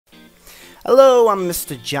Hello, I'm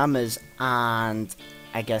Mr. Jammers, and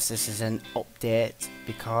I guess this is an update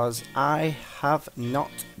because I have not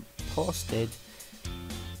posted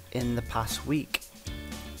in the past week.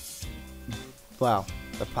 Well,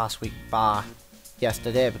 the past week bar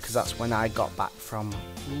yesterday, because that's when I got back from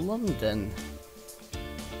London,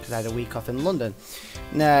 because I had a week off in London.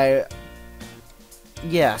 Now,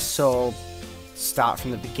 yeah, so start from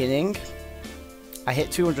the beginning. I hit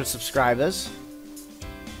 200 subscribers.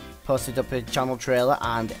 Posted up a channel trailer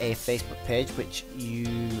and a Facebook page, which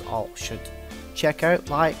you all should check out,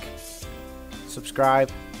 like, subscribe,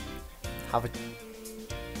 have a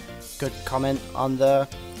good comment on there,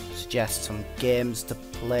 suggest some games to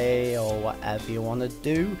play or whatever you want to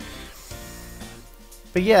do.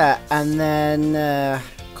 But yeah, and then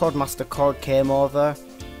Codemaster Code came over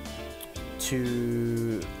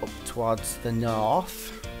to up towards the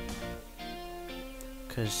north,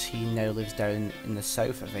 because he now lives down in the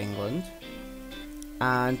south of England,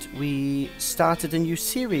 and we started a new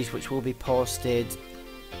series which will be posted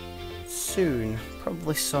soon,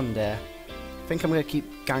 probably Sunday. I think I'm going to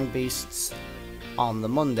keep Gang Beasts on the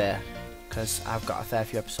Monday because I've got a fair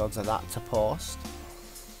few episodes of that to post.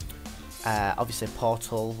 Obviously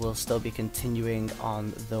Portal will still be continuing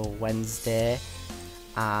on the Wednesday,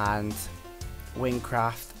 and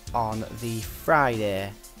Wingcraft on the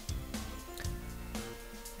Friday.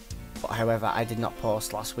 But however, I did not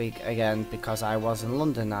post last week again because I was in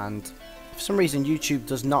London, and for some reason YouTube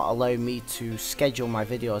does not allow me to schedule my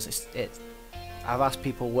videos. I've asked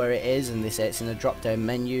people where it is, and they say it's in a drop down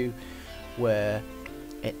menu where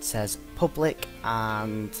it says public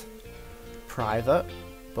and private,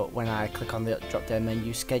 but when I click on the drop down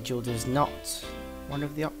menu, scheduled is not one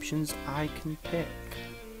of the options I can pick.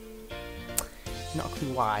 Not a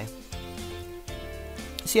clue why.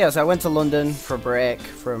 So yeah, so I went to London for a break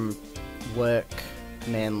from work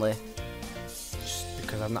mainly, just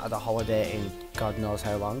because I've not had a holiday in God knows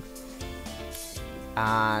how long,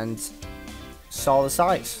 and saw the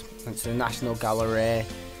sights. Went to the National Gallery,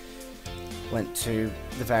 went to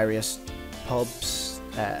the various pubs,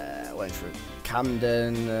 went through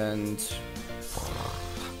Camden and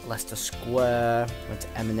Leicester Square, went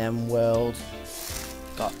to M&M World,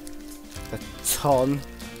 got a ton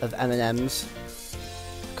of M&Ms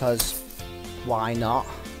because why not,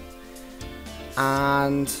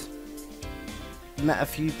 and met a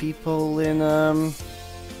few people in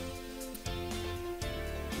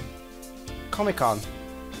Comic-Con.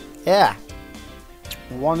 Yeah,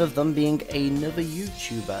 one of them being another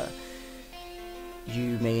YouTuber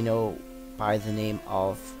you may know by the name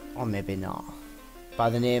of, or maybe not, by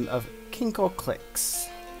the name of KinkoClicks,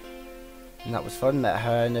 and that was fun. Met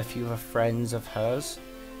her and a few of friends of hers,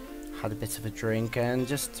 had a bit of a drink, and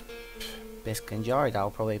just basically enjoyed. I'll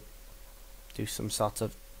probably do some sort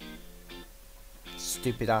of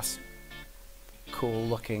stupid ass, cool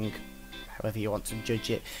looking, however you want to judge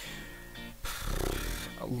it,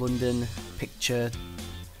 London picture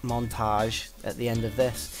montage at the end of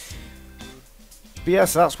this. But yeah,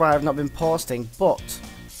 so that's why I've not been posting, but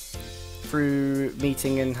through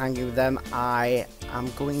meeting and hanging with them, I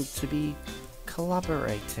am going to be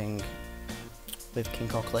collaborating with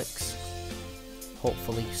KinkoClicks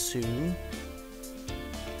hopefully soon,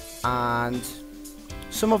 and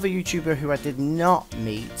some other YouTuber who I did not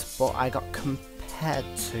meet but I got compared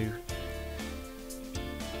to,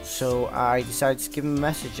 so I decided to give him a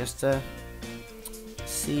message just to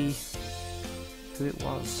see who it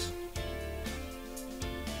was.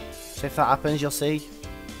 So if that happens, you'll see,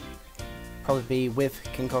 probably be with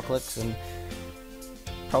KinkoClicks and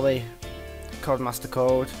probably Codemaster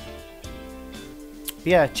Code. But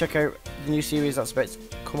yeah, check out the new series that's about to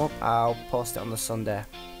come up. I'll post it on the Sunday.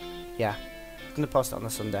 Yeah, I'm going to post it on the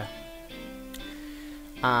Sunday.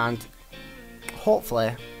 And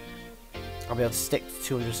hopefully I'll be able to stick to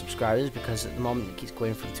 200 subscribers, because at the moment it keeps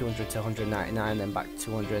going from 200 to 199, then back to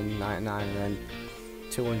 299, and then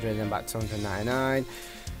 200, and then back to 199.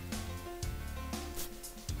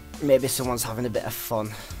 Maybe someone's having a bit of fun.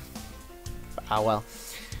 But, ah well.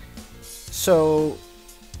 So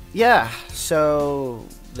yeah, so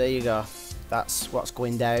there you go. That's what's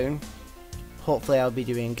going down. Hopefully I'll be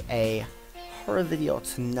doing a horror video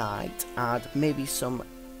tonight, and maybe some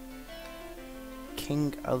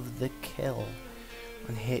King of the Kill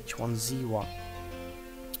on H1Z1.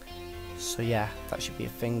 So yeah, that should be a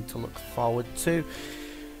thing to look forward to.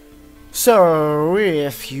 So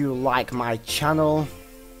if you like my channel,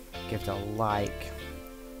 give it a like.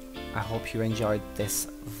 I hope you enjoyed this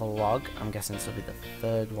vlog. I'm guessing this will be the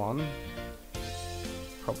third one.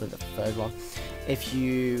 Probably the third one. If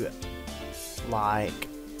you like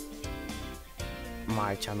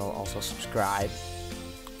my channel, also subscribe.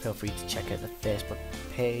 Feel free to check out the Facebook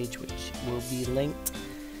page, which will be linked.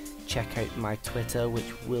 Check out my Twitter,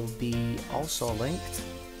 which will be also linked.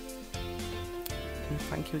 And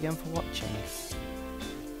thank you again for watching.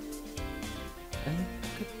 And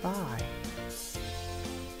goodbye.